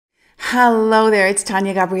Hello there, it's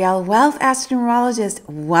Tania Gabrielle, Wealth Astronumerologist.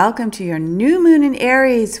 Welcome to your new moon in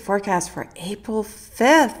Aries forecast for April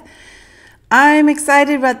 5th. I'm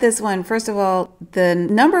excited about this one. First of all, the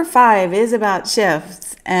number 5 is about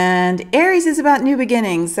shifts and Aries is about new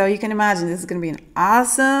beginnings. So you can imagine this is going to be an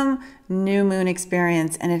awesome new moon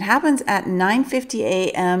experience. And it happens at 9:50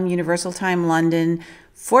 a.m. Universal Time London,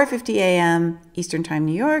 4:50 a.m. Eastern Time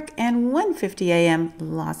New York, and 1:50 a.m.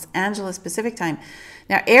 Los Angeles Pacific Time.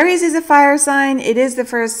 Now, Aries is a fire sign. It is the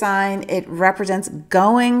first sign. It represents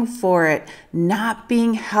going for it, not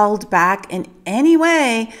being held back in any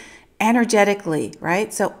way energetically,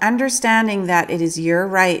 right? So understanding that it is your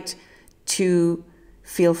right to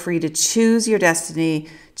feel free to choose your destiny,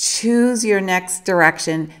 choose your next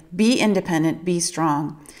direction, be independent, be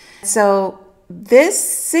strong. So this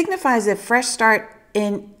signifies a fresh start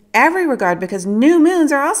in every regard because new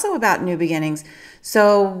moons are also about new beginnings.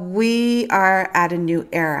 So we are at a new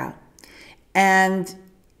era, and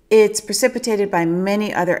it's precipitated by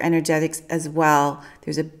many other energetics as well.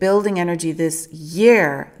 There's a building energy this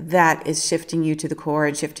year that is shifting you to the core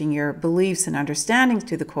and shifting your beliefs and understandings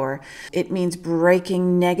to the core. It means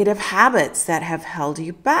breaking negative habits that have held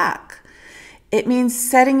you back. It means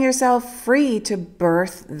setting yourself free to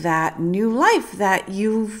birth that new life that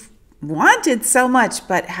you've wanted so much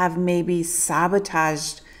but have maybe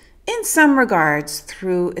sabotaged in some regards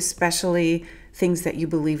through especially things that you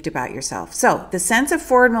believed about yourself. So the sense of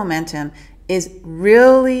forward momentum is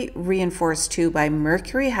really reinforced too by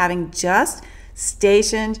Mercury having just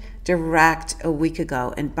stationed direct a week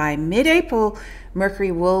ago. And by mid-April,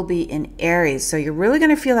 Mercury will be in Aries. So you're really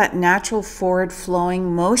going to feel that natural forward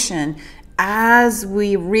flowing motion as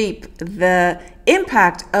we reap the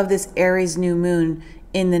impact of this Aries new moon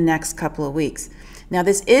in the next couple of weeks. Now,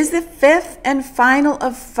 this is the 5th and final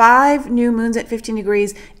of 5 new moons at 15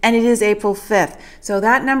 degrees, and it is April 5th. So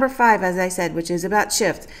that number 5, as I said, which is about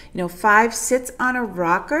shift, 5 sits on a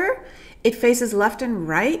rocker. It faces left and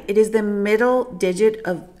right. It is the middle digit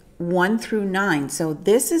of 1 through 9. So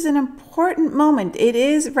this is an important moment. It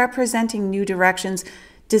is representing new directions,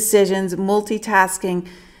 decisions, multitasking,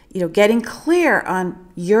 getting clear on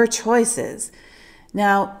your choices.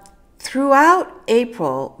 Now, throughout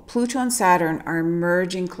April, Pluto and Saturn are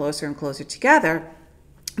merging closer and closer together,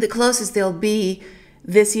 the closest they'll be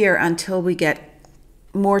this year until we get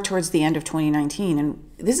more towards the end of 2019. And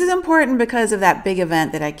this is important because of that big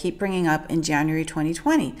event that I keep bringing up in January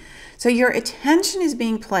 2020. So your attention is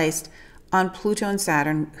being placed on Pluto and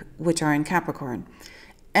Saturn, which are in Capricorn.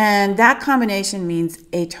 And that combination means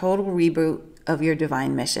a total reboot of your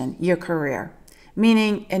divine mission, your career,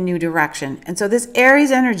 meaning a new direction. And so this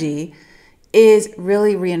Aries energy is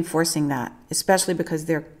really reinforcing that, especially because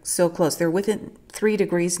they're so close. They're within 3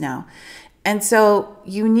 degrees now. And so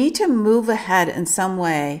you need to move ahead in some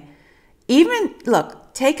way. Even,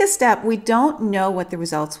 look, take a step. We don't know what the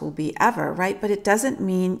results will be ever, right? But it doesn't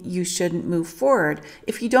mean you shouldn't move forward.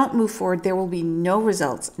 If you don't move forward, there will be no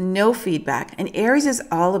results, no feedback. And Aries is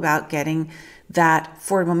all about getting that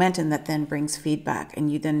forward momentum that then brings feedback.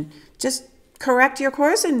 And you then just correct your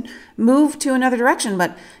course and move to another direction.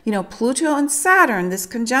 But, Pluto and Saturn, this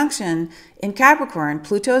conjunction in Capricorn,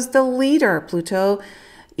 Pluto is the leader. Pluto,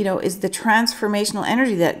 is the transformational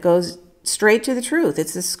energy that goes straight to the truth.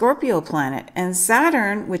 It's the Scorpio planet. And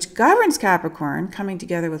Saturn, which governs Capricorn, coming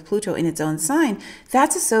together with Pluto in its own sign,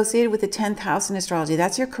 that's associated with the 10th house in astrology.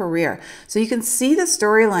 That's your career. So you can see the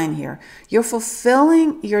storyline here. You're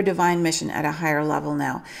fulfilling your divine mission at a higher level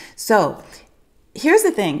now. So here's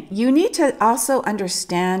the thing. You need to also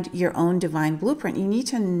understand your own divine blueprint. You need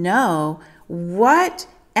to know what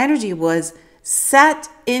energy was set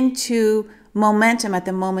into momentum at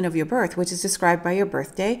the moment of your birth, which is described by your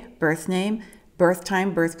birthday, birth name, birth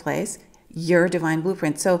time, birthplace, your divine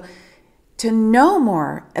blueprint. So to know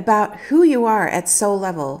more about who you are at soul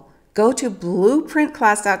level, go to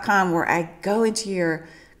blueprintclass.com where I go into your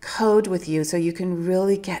code with you so you can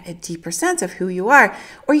really get a deeper sense of who you are.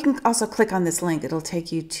 Or you can also click on this link. It'll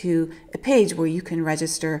take you to a page where you can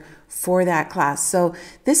register for that class. So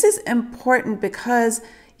this is important because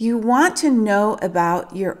you want to know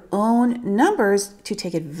about your own numbers to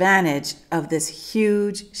take advantage of this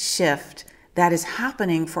huge shift that is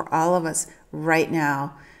happening for all of us right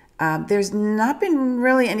now. There's not been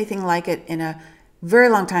really anything like it in a very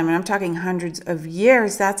long time, and I'm talking hundreds of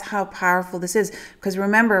years. That's how powerful this is. Because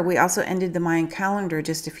remember, we also ended the Mayan calendar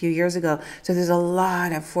just a few years ago. So there's a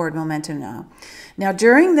lot of forward momentum now. Now,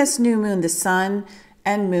 during this new moon, the sun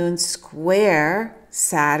and moon square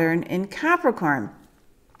Saturn in Capricorn.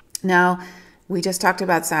 Now, we just talked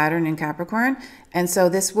about Saturn in Capricorn, and so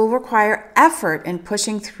this will require effort in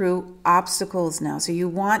pushing through obstacles now. So you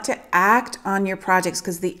want to act on your projects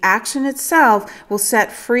because the action itself will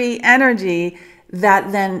set free energy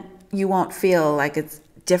that then you won't feel like it's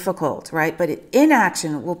difficult, right? But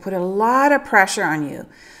inaction will put a lot of pressure on you.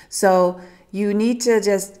 So you need to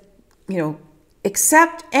just,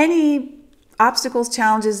 accept any obstacles,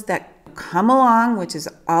 challenges that come along, which is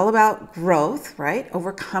all about growth, right?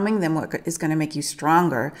 Overcoming them is going to make you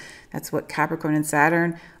stronger. That's what Capricorn and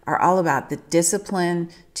Saturn are all about. The discipline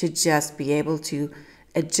to just be able to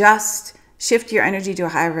adjust, shift your energy to a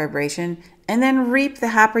higher vibration, and then reap the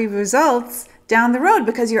happy results down the road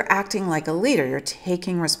because you're acting like a leader. You're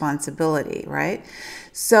taking responsibility, right?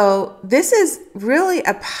 So this is really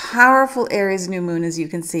a powerful Aries new moon, as you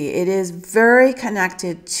can see. It is very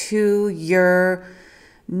connected to your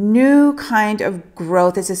new kind of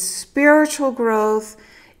growth. It's a spiritual growth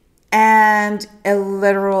and a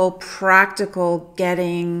literal, practical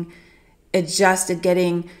getting adjusted,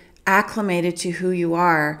 getting acclimated to who you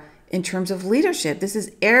are in terms of leadership. This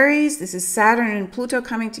is Aries, this is Saturn and Pluto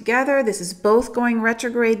coming together. This is both going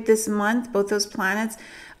retrograde this month, both those planets.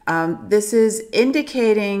 This is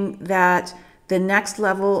indicating that the next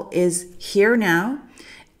level is here now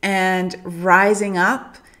and rising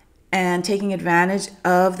up and taking advantage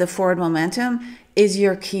of the forward momentum is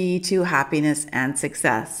your key to happiness and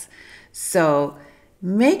success. So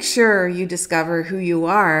make sure you discover who you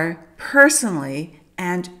are personally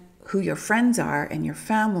and who your friends are and your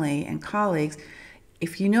family and colleagues.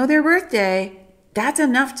 If you know their birthday, that's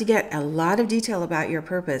enough to get a lot of detail about your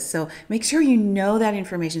purpose. So make sure you know that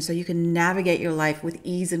information so you can navigate your life with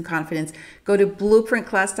ease and confidence. Go to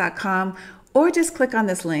blueprintclass.com or just click on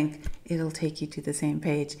this link. It'll take you to the same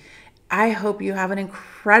page. I hope you have an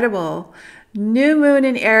incredible new moon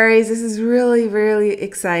in Aries. This is really, really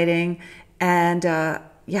exciting. And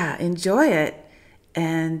enjoy it.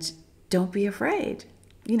 And don't be afraid.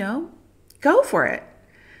 Go for it.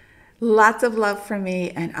 Lots of love from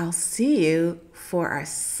me. And I'll see you for our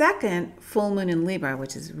second full moon in Libra,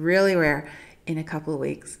 which is really rare, in a couple of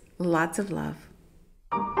weeks. Lots of love.